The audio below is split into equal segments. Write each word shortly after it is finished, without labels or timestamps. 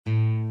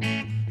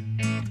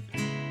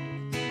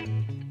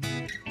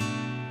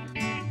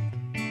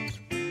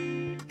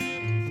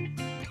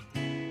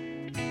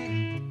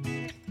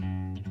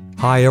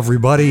Hi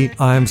everybody,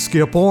 I'm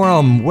Skip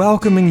Oram,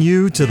 welcoming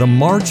you to the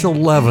March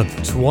 11th,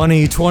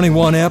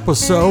 2021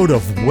 episode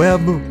of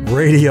Web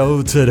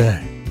Radio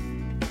Today.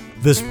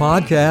 This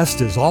podcast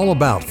is all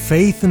about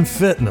faith and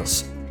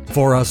fitness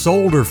for us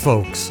older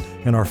folks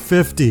in our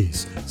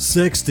 50s,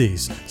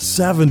 60s,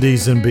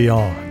 70s, and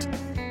beyond.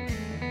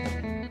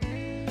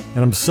 And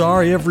I'm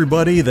sorry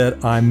everybody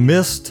that I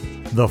missed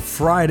the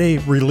Friday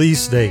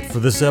release date for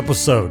this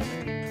episode.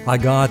 I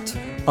got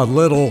a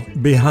little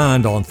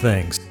behind on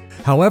things.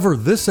 However,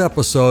 this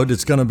episode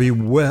is going to be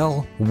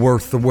well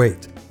worth the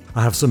wait.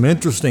 I have some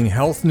interesting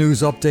health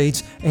news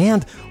updates,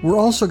 and we're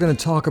also going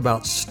to talk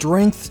about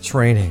strength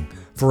training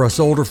for us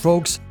older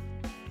folks.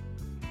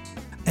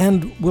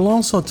 And we'll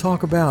also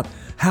talk about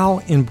how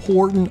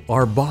important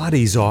our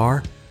bodies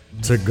are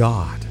to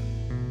God.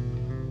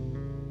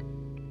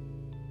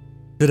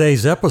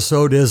 Today's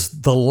episode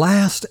is the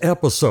last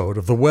episode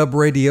of the Web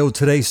Radio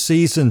Today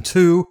Season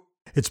 2.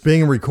 It's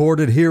being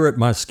recorded here at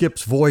my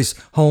Skip's Voice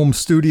home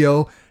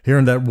studio here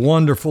in that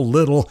wonderful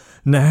little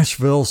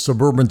Nashville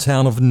suburban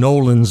town of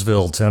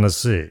Nolensville,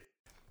 Tennessee.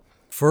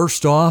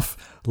 First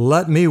off,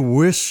 let me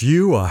wish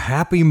you a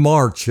happy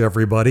March,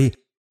 everybody.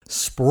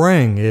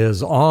 Spring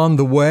is on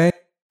the way.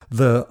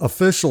 The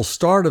official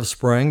start of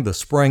spring, the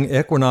spring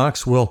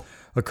equinox, will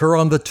occur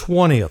on the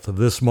 20th of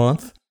this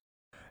month.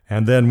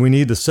 And then we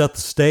need to set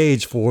the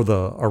stage for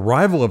the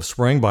arrival of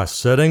spring by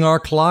setting our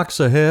clocks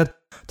ahead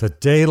to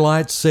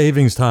daylight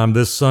savings time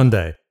this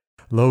Sunday.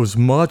 Those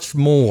much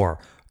more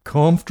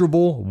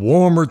comfortable,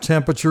 warmer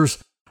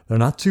temperatures, they're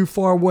not too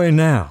far away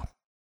now.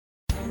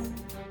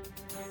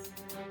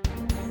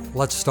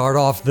 Let's start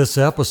off this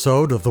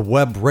episode of the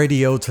Web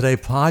Radio Today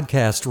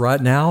podcast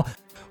right now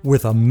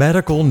with a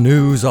medical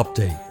news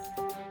update.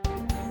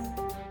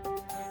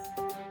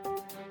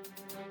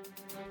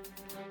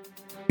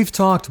 We've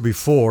talked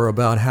before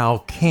about how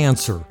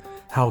cancer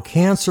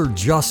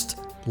just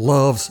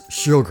loves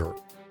sugar.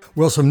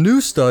 Well, some new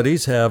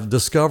studies have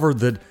discovered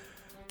that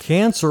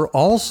cancer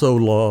also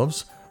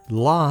loves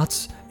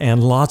lots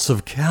and lots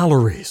of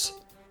calories.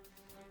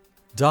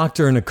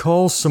 Dr.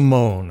 Nicole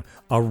Simone,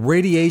 a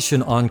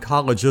radiation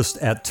oncologist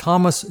at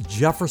Thomas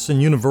Jefferson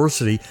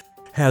University,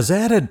 has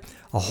added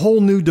a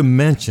whole new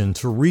dimension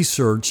to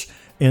research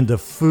into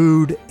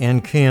food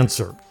and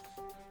cancer.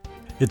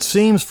 It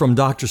seems from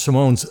Dr.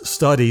 Simone's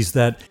studies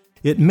that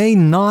it may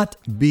not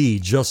be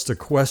just a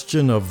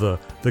question of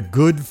the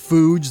good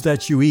foods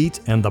that you eat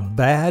and the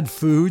bad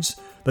foods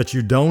that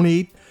you don't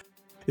eat.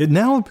 It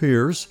now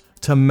appears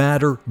to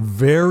matter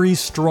very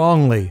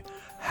strongly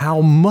how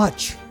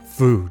much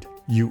food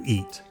you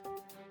eat.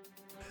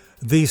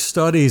 These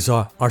studies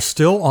are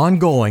still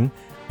ongoing,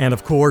 and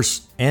of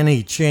course,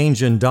 any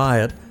change in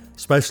diet,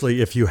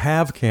 especially if you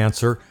have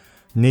cancer,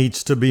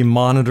 needs to be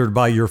monitored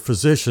by your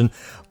physician,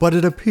 but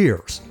it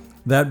appears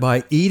that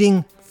by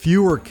eating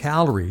fewer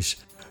calories,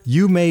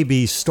 you may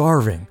be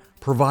starving,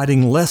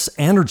 providing less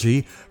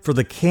energy for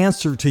the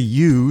cancer to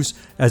use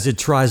as it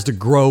tries to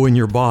grow in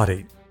your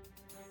body.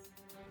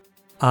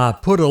 I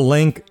put a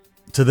link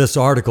to this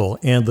article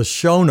in the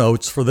show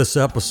notes for this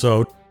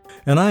episode,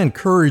 and I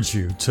encourage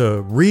you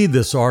to read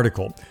this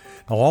article.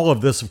 Now, all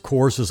of this, of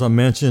course, as I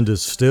mentioned,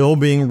 is still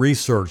being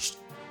researched,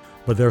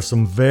 but there's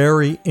some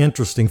very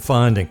interesting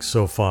findings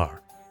so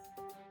far.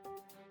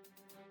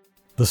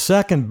 The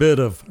second bit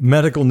of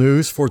medical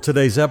news for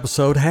today's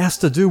episode has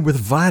to do with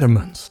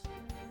vitamins.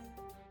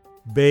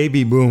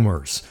 Baby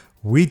boomers,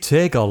 we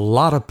take a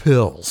lot of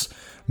pills,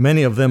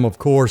 many of them, of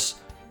course,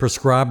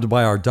 prescribed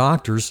by our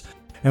doctors,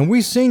 and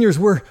we seniors,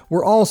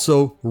 we're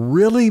also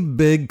really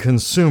big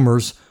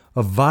consumers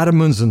of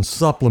vitamins and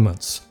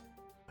supplements.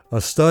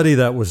 A study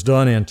that was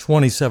done in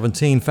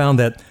 2017 found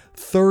that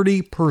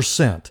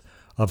 30%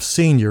 of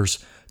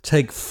seniors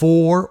take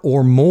 4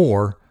 or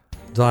more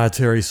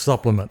dietary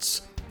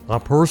supplements. I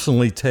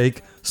personally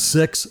take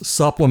 6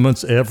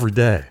 supplements every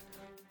day.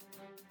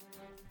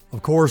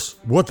 Of course,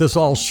 what this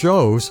all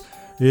shows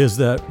is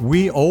that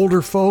we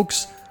older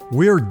folks,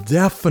 we're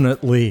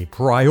definitely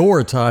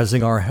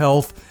prioritizing our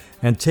health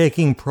and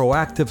taking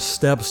proactive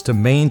steps to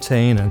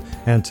maintain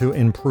and to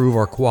improve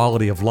our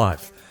quality of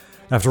life.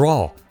 After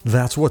all,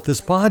 that's what this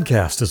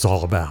podcast is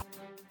all about.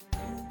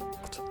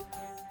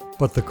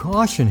 But the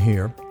caution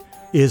here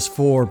is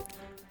for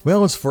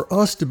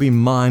us to be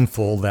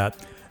mindful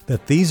that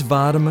these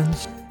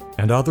vitamins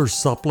and other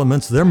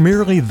supplements, they're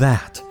merely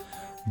that,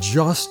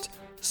 just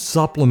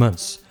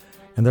supplements,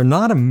 and they're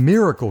not a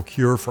miracle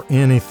cure for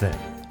anything.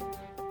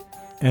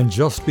 And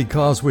just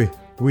because we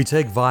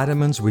take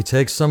vitamins, we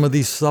take some of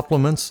these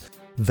supplements,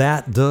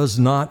 that does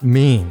not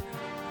mean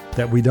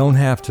that we don't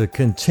have to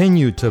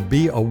continue to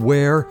be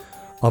aware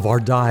of our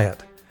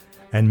diet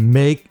and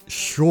make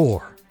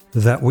sure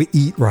that we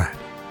eat right.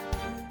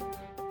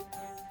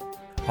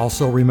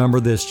 Also remember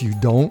this, you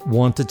don't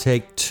want to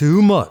take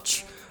too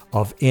much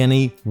of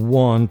any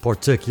one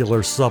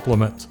particular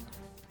supplement.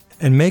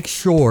 And make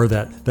sure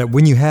that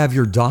when you have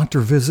your doctor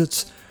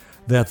visits,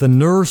 that the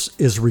nurse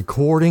is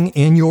recording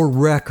in your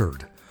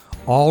record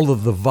all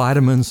of the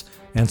vitamins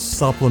and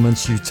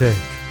supplements you take.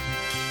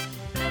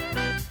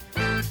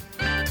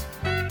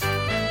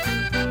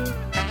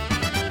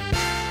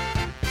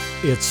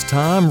 It's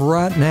time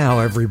right now,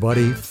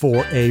 everybody,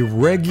 for a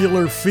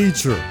regular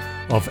feature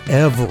of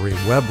every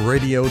Web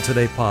Radio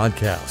Today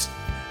podcast.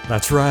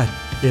 That's right,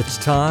 it's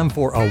time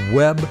for a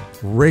Web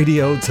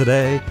Radio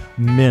Today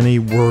mini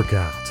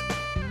workout.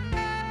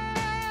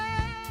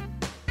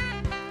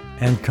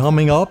 And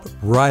coming up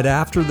right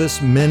after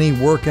this mini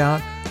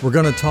workout, we're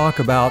going to talk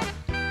about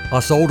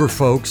us older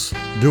folks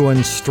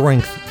doing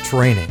strength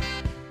training.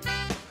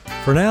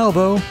 For now,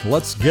 though,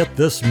 let's get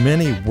this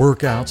mini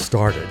workout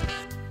started.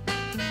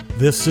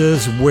 This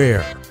is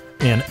where,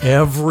 in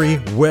every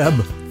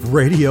Web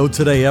Radio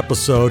Today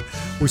episode,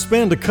 we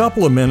spend a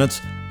couple of minutes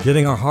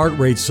getting our heart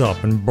rates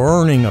up and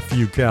burning a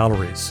few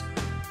calories.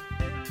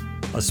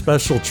 A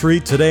special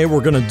treat today, we're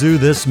going to do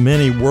this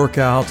mini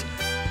workout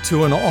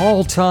to an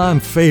all-time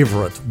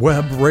favorite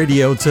Web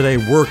Radio Today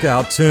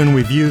workout tune.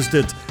 We've used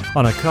it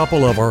on a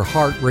couple of our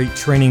heart rate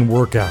training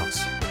workouts.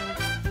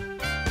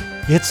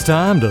 It's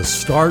time to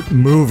start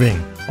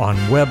moving on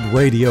Web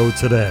Radio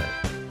Today.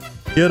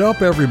 Get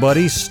up,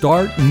 everybody.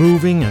 Start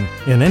moving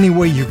in any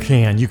way you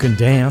can. You can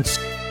dance,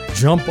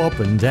 jump up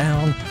and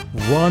down,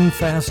 run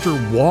faster,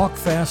 walk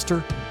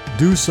faster,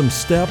 do some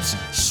steps,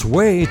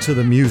 sway to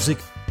the music.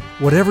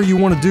 Whatever you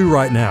want to do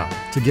right now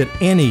to get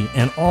any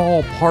and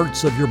all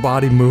parts of your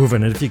body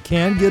moving. And if you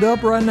can't get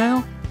up right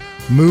now,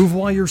 move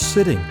while you're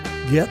sitting.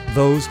 Get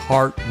those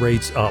heart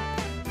rates up.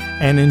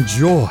 And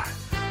enjoy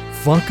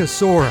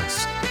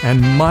Funkasaurus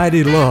and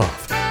Mighty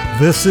Love.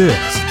 This is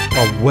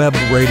a Web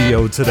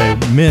Radio Today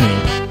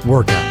mini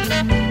workout.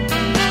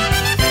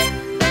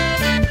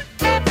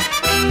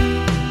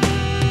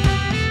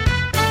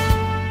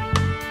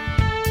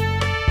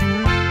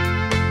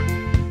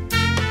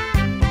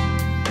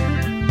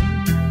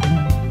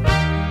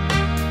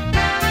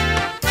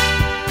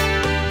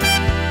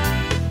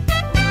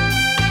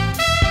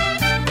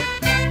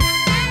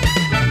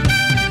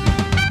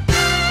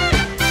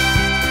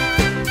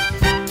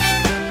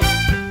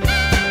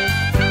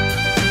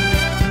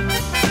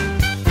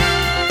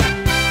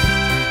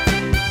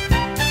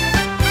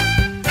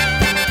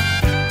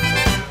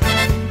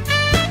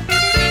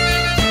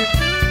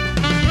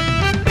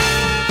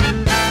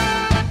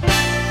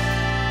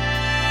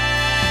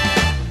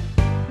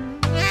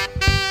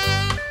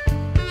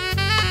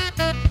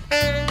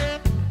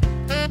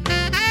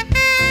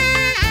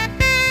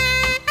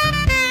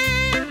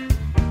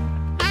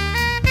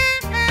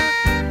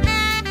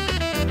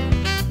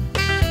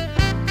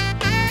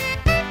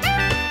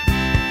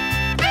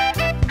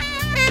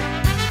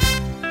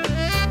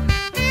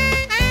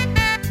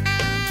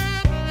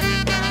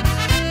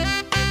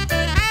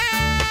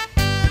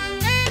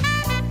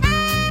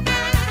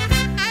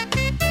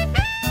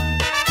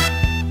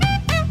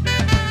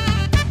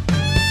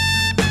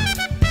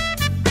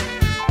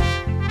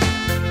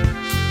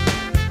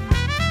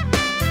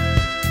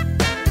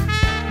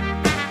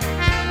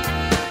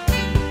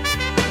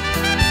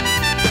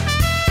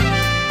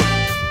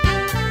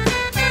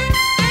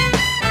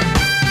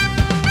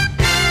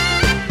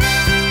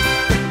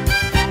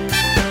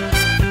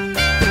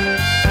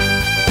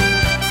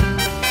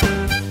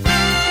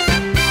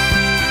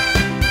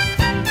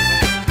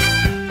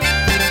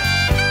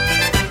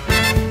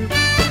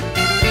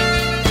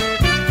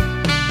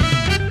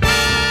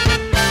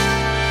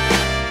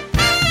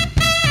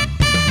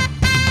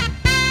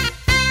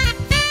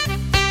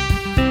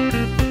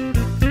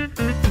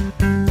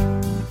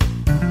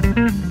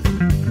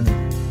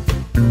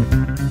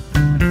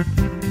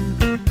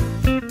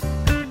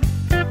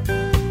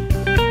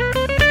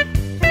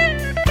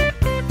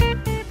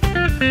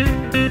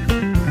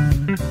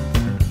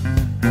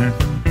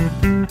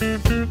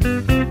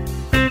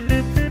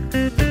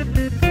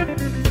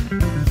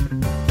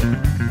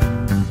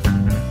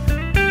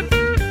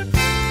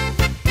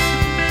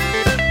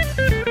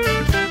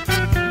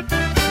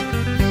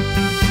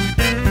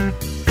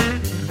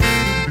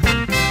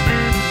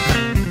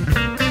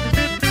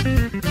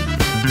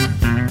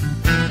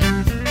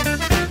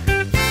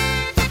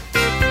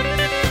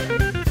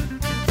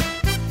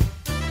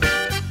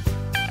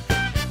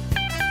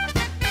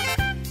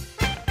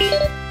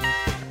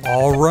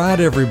 All right,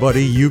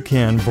 everybody, you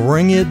can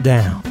bring it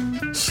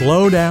down.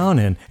 Slow down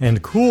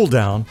and cool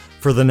down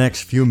for the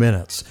next few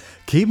minutes.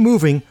 Keep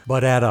moving,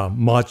 but at a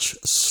much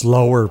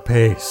slower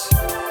pace.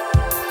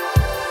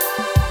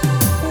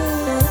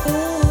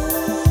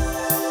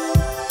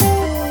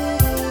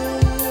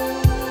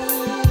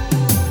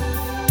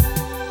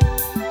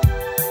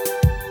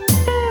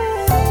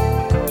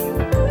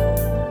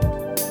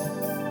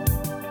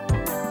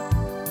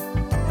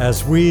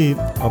 As we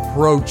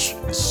approach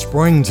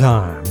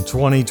springtime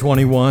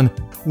 2021,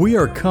 we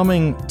are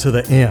coming to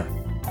the end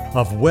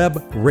of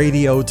Web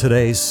Radio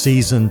Today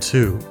Season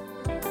 2.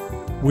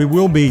 We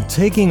will be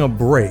taking a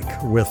break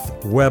with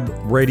Web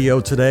Radio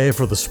Today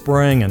for the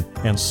spring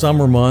and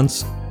summer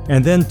months,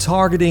 and then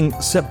targeting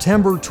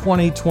September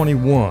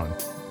 2021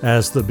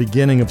 as the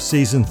beginning of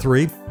Season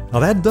 3. Now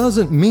that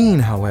doesn't mean,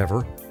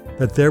 however,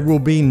 that there will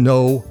be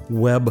no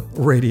Web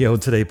Radio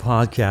Today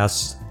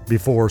podcasts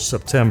before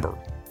September.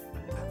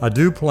 I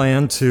do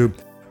plan to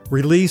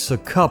release a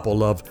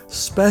couple of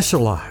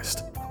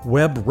specialized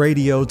Web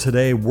Radio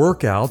Today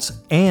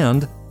workouts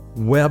and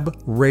Web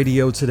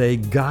Radio Today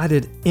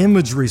guided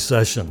imagery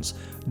sessions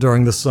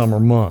during the summer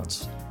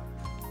months.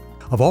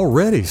 I've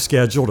already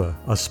scheduled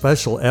a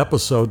special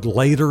episode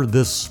later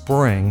this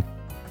spring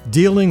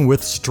dealing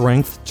with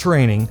strength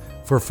training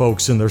for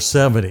folks in their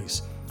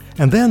 70s.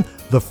 And then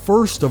the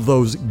first of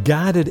those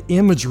guided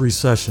imagery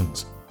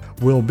sessions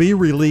will be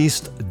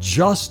released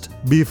just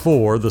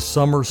before the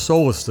summer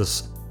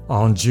solstice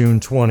on June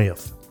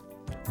 20th.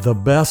 The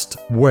best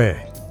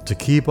way to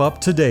keep up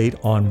to date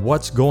on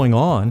what's going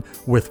on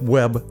with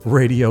Web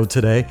Radio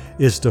Today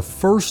is to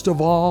first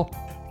of all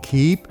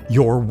keep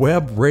your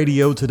Web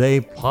Radio Today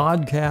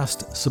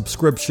podcast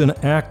subscription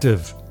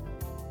active.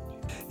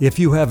 If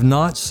you have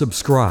not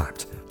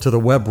subscribed to the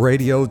Web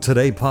Radio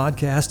Today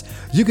podcast,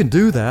 you can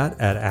do that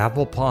at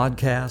Apple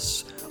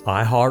Podcasts,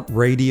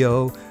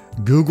 iHeartRadio,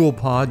 Google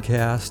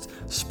Podcast,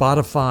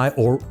 Spotify,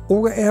 or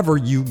wherever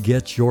you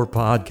get your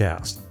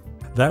podcast.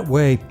 That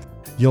way,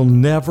 you'll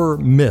never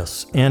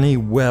miss any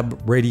Web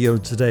Radio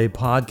Today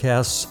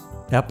podcasts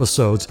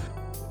episodes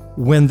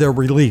when they're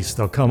released.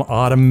 They'll come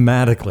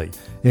automatically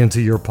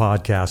into your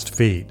podcast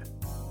feed.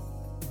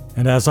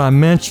 And as I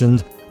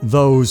mentioned,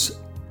 those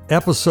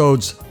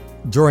episodes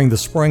during the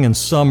spring and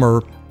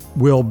summer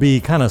will be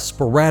kind of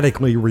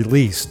sporadically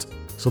released.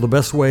 So the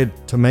best way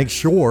to make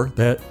sure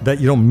that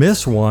you don't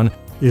miss one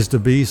is to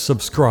be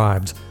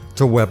subscribed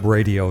to Web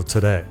Radio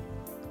Today.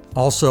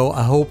 Also,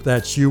 I hope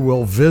that you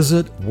will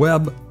visit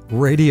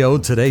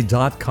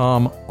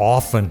webradiotoday.com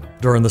often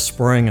during the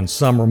spring and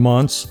summer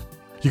months.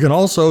 You can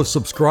also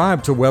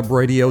subscribe to Web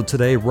Radio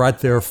Today right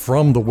there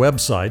from the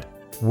website,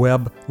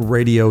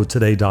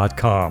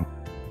 webradiotoday.com.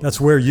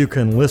 That's where you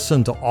can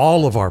listen to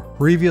all of our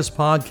previous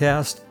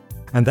podcasts,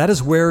 and that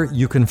is where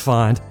you can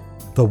find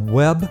the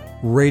Web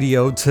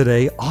Radio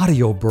Today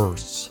audio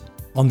bursts.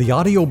 On the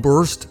audio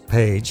burst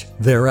page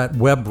there at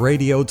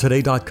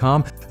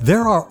webradiotoday.com,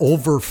 there are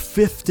over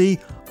 50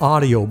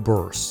 audio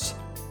bursts,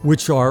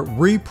 which are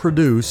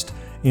reproduced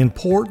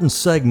important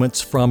segments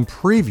from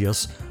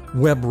previous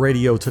Web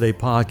Radio Today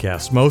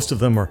podcasts. Most of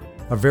them are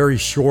very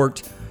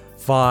short,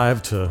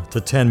 5 to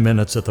 10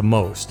 minutes at the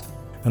most.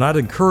 And I'd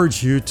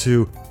encourage you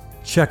to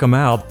check them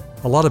out.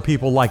 A lot of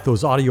people like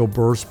those audio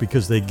bursts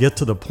because they get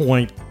to the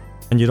point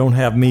and you don't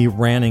have me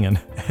ranting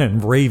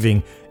and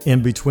raving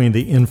in between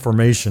the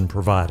information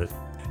provided.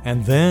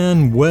 And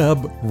then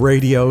Web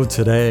Radio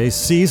Today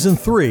Season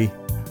 3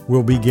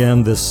 will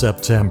begin this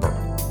September.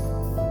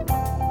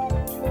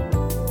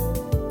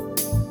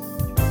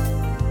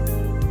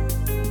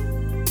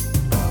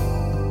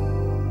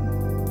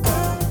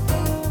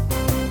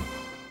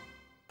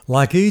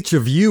 Like each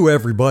of you,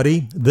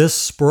 everybody, this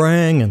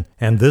spring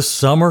and this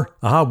summer,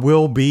 I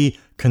will be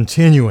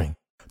continuing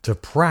to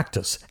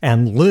practice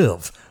and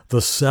live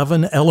the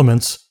 7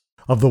 elements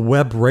of the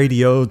Web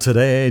Radio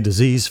Today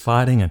disease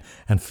fighting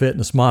and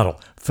fitness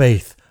model: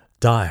 faith,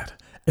 diet,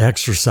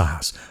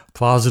 exercise,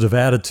 positive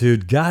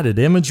attitude, guided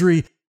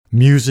imagery,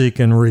 music,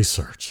 and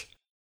research.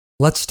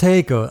 Let's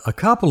take a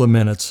couple of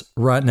minutes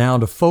right now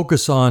to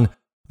focus on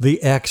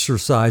the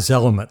exercise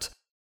element.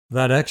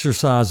 That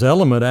exercise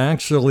element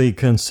actually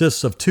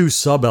consists of 2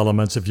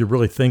 sub-elements if you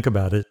really think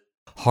about it: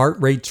 heart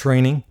rate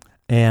training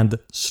and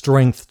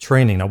strength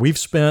training. Now, we've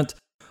spent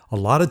a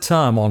lot of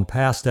time on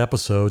past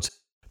episodes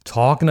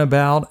talking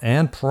about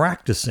and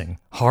practicing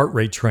heart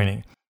rate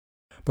training.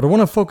 But I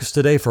want to focus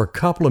today for a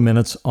couple of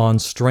minutes on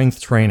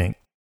strength training.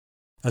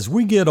 As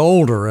we get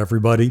older,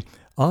 everybody,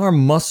 our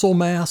muscle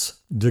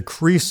mass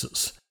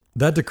decreases.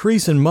 That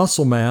decrease in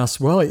muscle mass,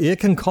 well,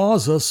 it can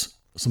cause us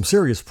some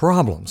serious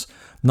problems,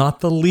 not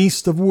the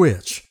least of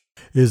which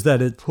is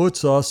that it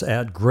puts us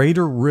at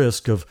greater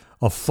risk of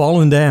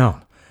falling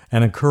down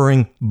and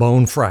incurring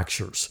bone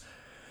fractures.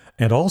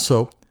 And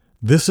also,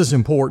 this is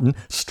important,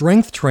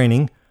 strength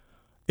training,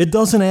 it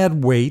doesn't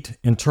add weight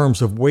in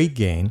terms of weight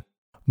gain.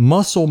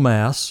 Muscle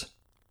mass,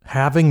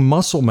 having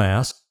muscle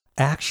mass,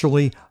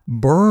 actually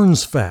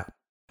burns fat,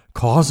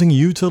 causing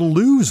you to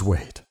lose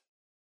weight.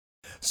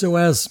 So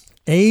as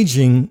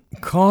aging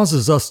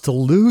causes us to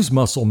lose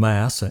muscle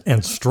mass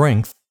and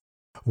strength,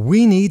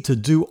 we need to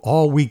do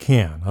all we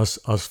can, us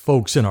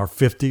folks in our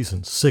 50s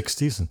and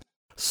 60s and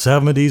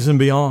 70s and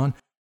beyond,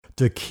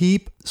 to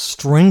keep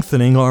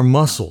strengthening our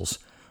muscles,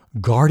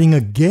 guarding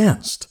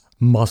against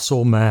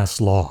muscle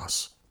mass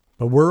loss.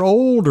 But we're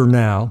older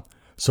now,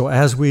 so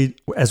as we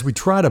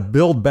try to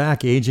build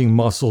back aging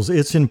muscles,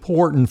 it's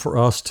important for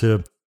us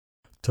to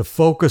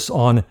focus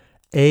on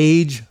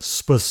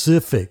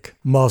age-specific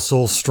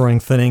muscle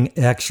strengthening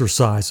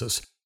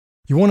exercises.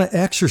 You want to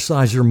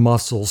exercise your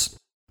muscles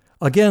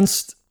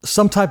against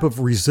some type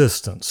of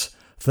resistance.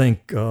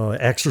 Think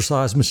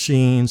exercise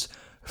machines,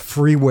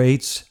 free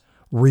weights,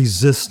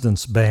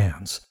 resistance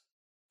bands.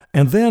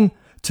 And then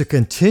to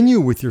continue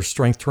with your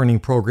strength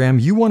training program,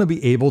 you want to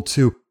be able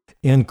to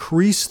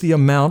increase the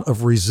amount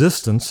of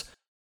resistance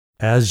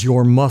as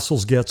your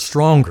muscles get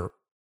stronger.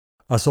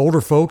 Us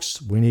older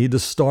folks, we need to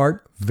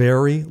start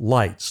very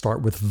light.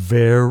 Start with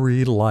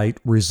very light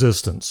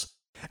resistance.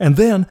 and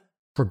then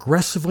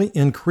progressively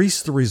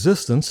increase the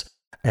resistance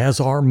as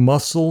our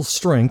muscle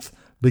strength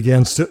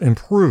begins to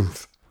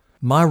improve.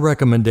 My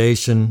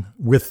recommendation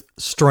with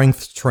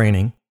strength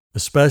training,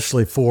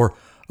 especially for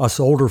us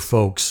older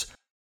folks,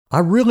 I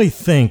really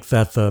think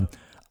that the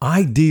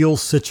ideal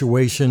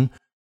situation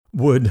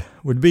would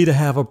be to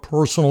have a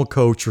personal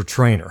coach or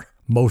trainer.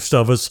 Most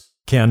of us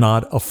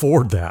cannot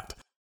afford that.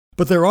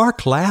 But there are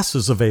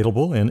classes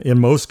available in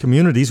most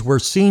communities where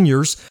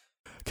seniors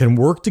can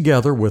work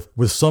together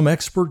with some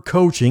expert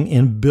coaching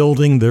in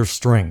building their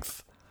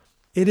strength.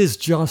 It is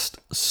just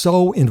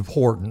so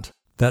important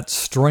that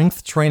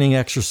strength training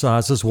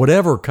exercises,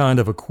 whatever kind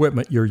of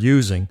equipment you're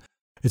using,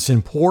 it's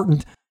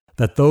important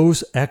that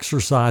those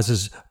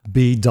exercises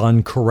be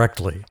done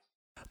correctly.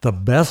 The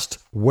best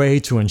way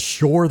to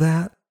ensure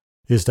that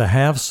is to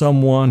have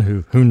someone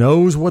who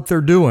knows what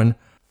they're doing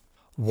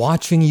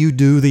watching you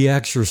do the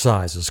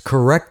exercises,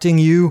 correcting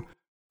you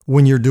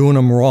when you're doing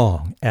them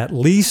wrong, at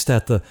least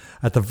at the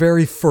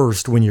very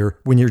first when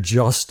you're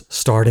just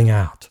starting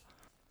out.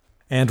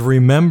 And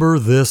remember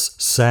this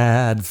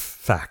sad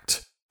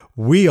fact.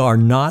 We are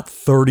not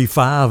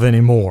 35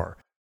 anymore.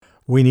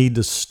 We need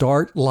to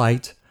start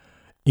light,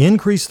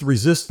 increase the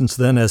resistance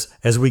then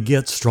as we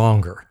get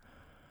stronger.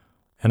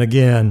 And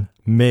again,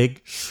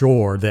 make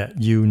sure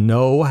that you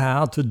know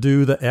how to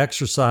do the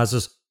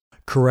exercises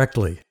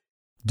correctly.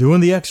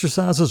 Doing the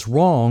exercises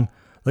wrong,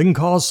 they can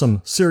cause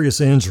some serious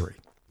injury.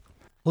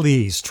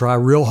 Please try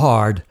real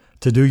hard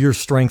to do your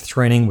strength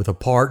training with a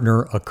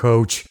partner, a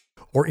coach,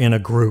 or in a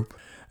group.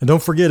 And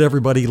don't forget,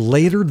 everybody,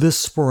 later this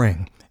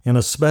spring, in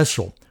a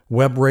special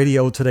Web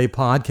Radio Today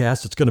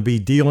podcast, it's going to be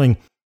dealing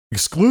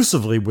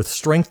exclusively with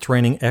strength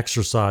training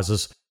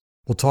exercises.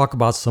 We'll talk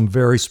about some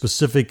very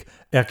specific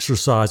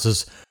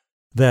exercises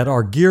that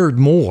are geared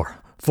more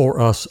for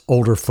us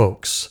older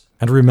folks.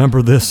 And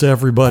remember this,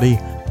 everybody,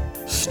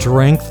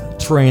 strength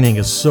training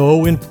is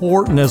so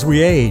important as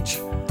we age,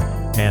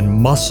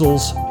 and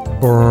muscles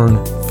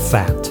burn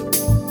fat.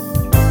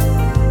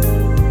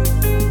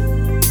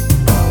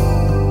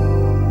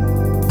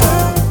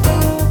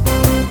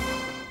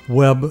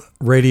 Web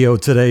Radio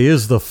Today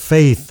is the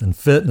faith and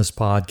fitness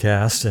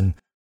podcast,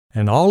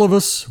 and all of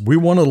us, we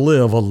want to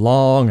live a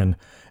long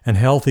and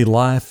healthy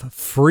life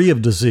free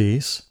of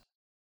disease.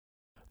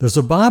 There's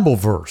a Bible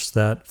verse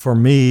that, for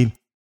me,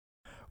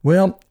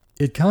 well,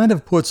 it kind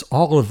of puts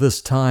all of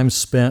this time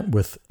spent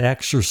with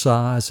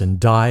exercise and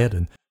diet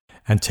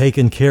and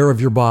taking care of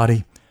your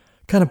body,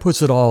 kind of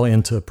puts it all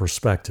into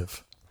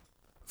perspective.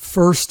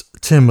 1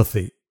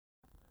 Timothy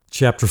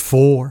chapter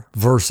 4,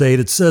 verse 8,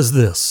 it says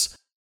this,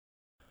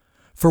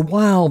 "For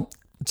while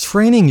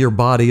training your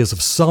body is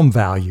of some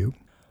value,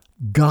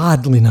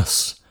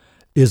 godliness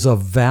is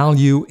of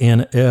value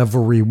in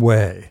every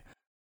way,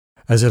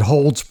 as it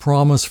holds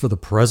promise for the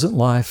present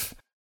life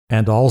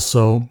and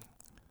also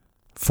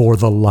for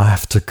the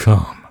life to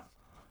come."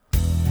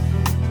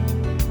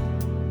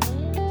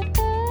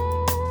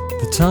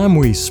 The time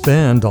we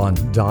spend on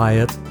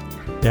diet,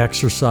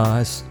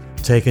 exercise,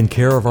 taking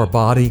care of our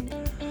body,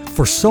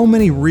 for so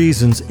many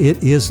reasons,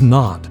 it is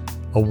not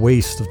a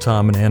waste of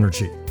time and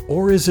energy.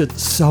 Or is it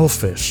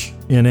selfish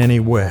in any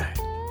way?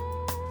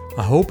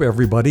 I hope,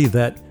 everybody,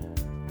 that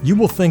you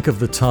will think of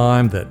the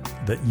time that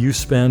you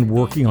spend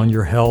working on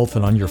your health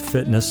and on your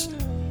fitness.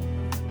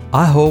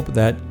 I hope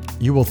that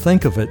you will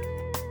think of it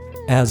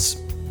as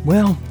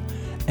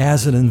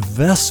an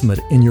investment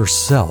in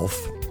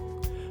yourself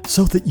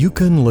so that you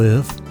can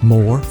live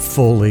more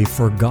fully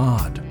for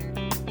God.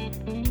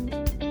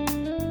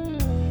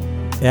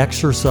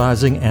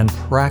 Exercising and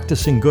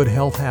practicing good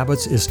health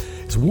habits is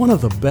one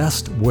of the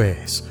best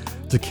ways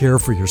to care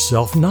for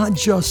yourself, not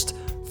just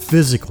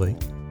physically,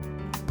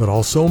 but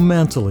also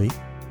mentally,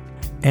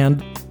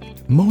 and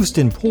most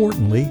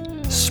importantly,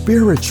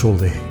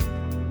 spiritually.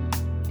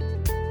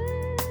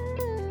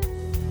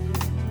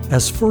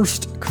 As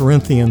 1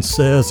 Corinthians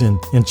says in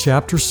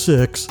chapter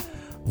 6,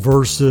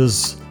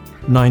 verses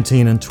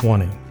 19 and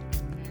 20,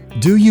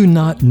 "Do you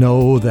not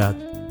know that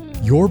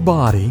your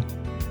body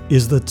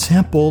is the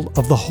temple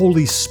of the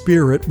Holy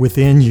Spirit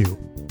within you,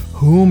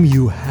 whom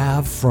you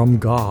have from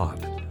God?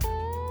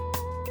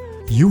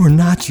 You are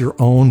not your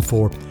own,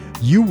 for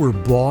you were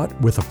bought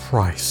with a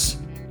price.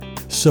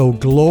 So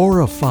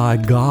glorify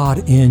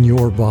God in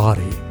your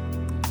body."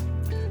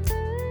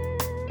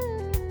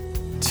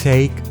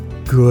 Take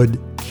good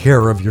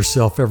care of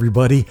yourself,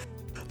 everybody.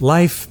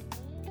 Life,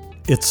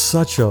 it's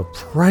such a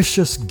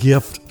precious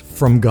gift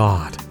from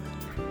God.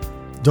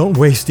 Don't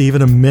waste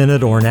even a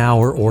minute or an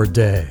hour or a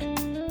day.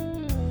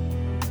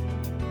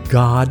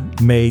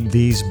 God made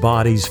these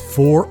bodies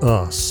for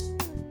us.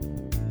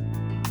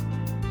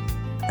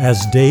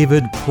 As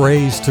David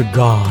prays to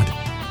God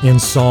in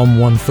Psalm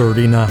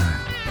 139.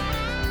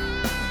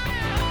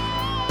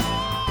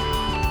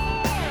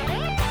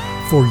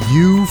 "For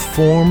you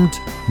formed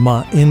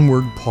my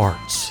inward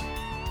parts.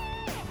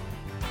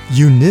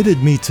 You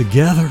knitted me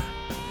together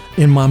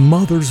in my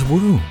mother's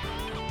womb.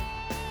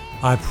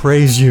 I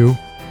praise you,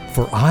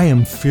 for I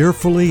am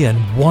fearfully and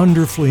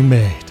wonderfully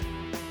made.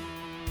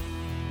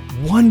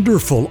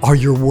 wonderful are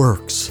your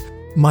works.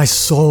 My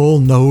soul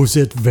knows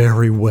it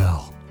very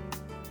well.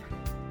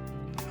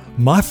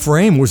 My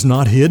frame was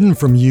not hidden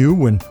from you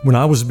when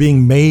I was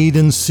being made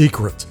in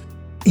secret.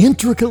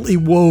 Intricately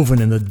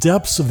woven in the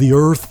depths of the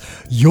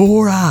earth,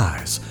 your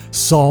eyes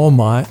saw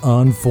my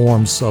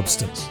unformed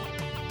substance.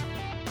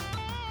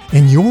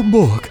 In your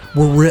book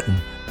were written,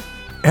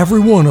 every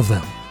one of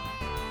them,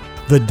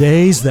 the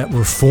days that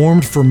were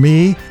formed for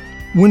me,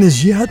 when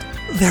as yet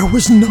there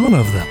was none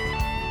of them.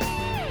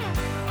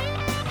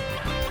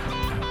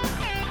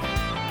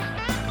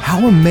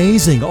 How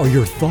amazing are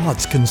your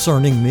thoughts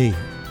concerning me!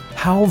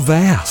 How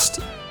vast!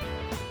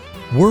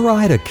 Were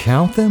I to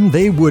count them,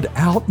 they would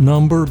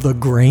outnumber the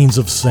grains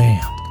of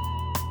sand.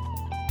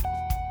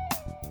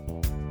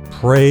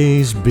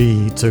 Praise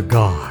be to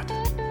God,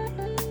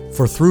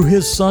 for through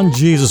His Son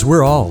Jesus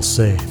we're all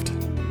saved.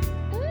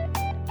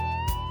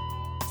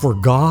 For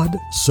God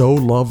so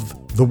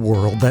loved the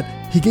world that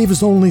He gave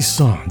His only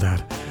Son, that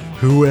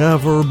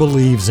whoever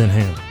believes in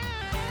Him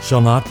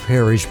shall not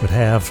perish but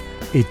have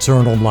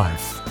eternal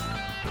life.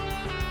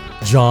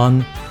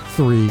 John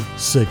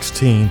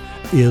 3:16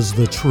 is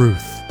the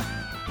truth.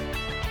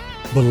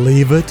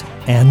 Believe it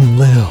and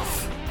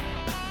live.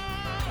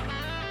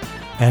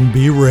 And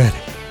be ready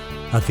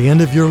at the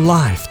end of your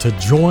life to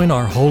join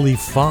our Holy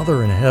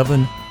Father in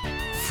heaven,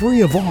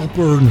 free of all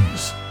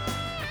burdens,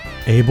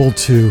 able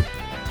to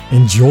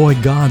enjoy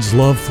God's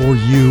love for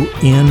you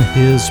in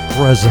His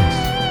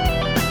presence.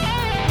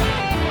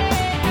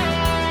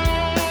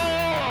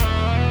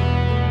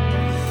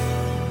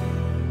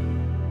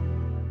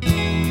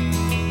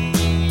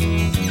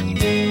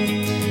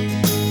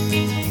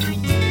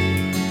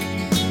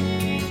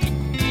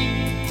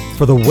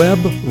 For the Web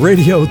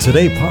Radio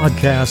Today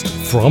podcast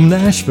from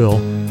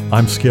Nashville,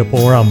 I'm Skip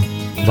Oram.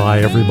 Bye,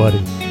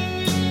 everybody.